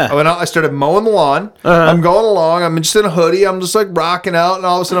 Oh, yeah. I went out, I started mowing the lawn. I'm going along. I'm just in a hoodie. I'm just like rocking out. And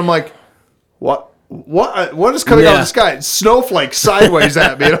all of a sudden I'm like, what is coming out of the sky? Snowflakes sideways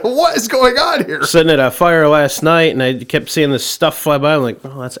at me. What is going on here? Sitting at a fire last night and I kept seeing this stuff fly by. I'm like,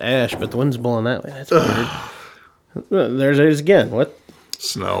 oh, that's ash, but the wind's blowing that way. That's weird. There's it again. What?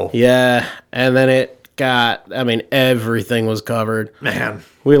 Snow. Yeah. And then everything was covered. Man.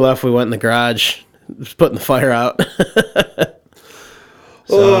 We left, we went in the garage, just putting the fire out.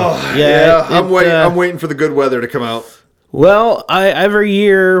 I'm waiting for the good weather to come out. Well, every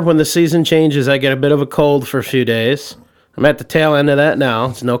year when the season changes, I get a bit of a cold for a few days. I'm at the tail end of that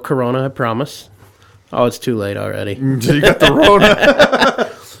now. It's no corona, I promise. Oh, it's too late already. You got the Rona.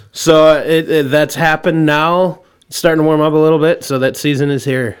 So that's happened now. It's starting to warm up a little bit, so that season is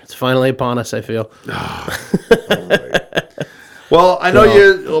here. It's finally upon us, I feel. Well, I know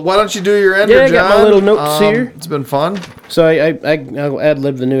you. Why don't you do your ender, John? I got my little notes here. It's been fun. So I'll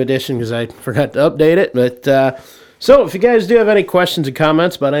ad-lib the new edition because I forgot to update it. But so if you guys do have any questions or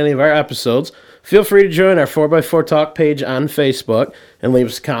comments about any of our episodes, feel free to join our 4x4 Talk page on Facebook and leave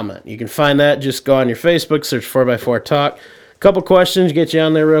us a comment. You can find that. Just go on your Facebook, search 4x4 Talk. A couple questions, get you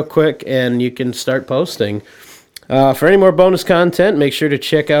on there real quick, and you can start posting. For any more bonus content, make sure to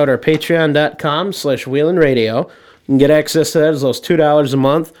check out our patreon.com/wheelinradio. You can get access to that as low as $2 a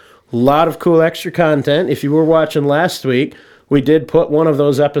month. A lot of cool extra content. If you were watching last week, we did put one of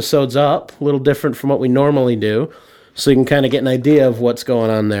those episodes up, a little different from what we normally do, so you can kind of get an idea of what's going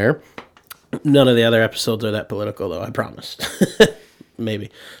on there. None of the other episodes are that political, though, I promise.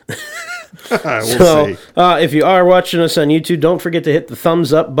 Maybe. We'll see. If you are watching us on YouTube, don't forget to hit the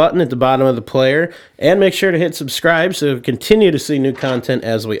thumbs up button at the bottom of the player and make sure to hit subscribe so you'll continue to see new content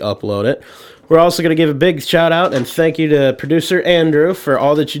as we upload it. We're also going to give a big shout out and thank you to producer Andrew for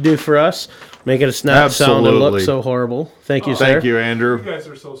all that you do for us, making us not sound and look so horrible. Thank you, sir. Thank you, Andrew. You guys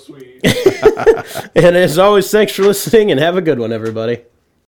are so sweet. And as always, thanks for listening and have a good one, everybody.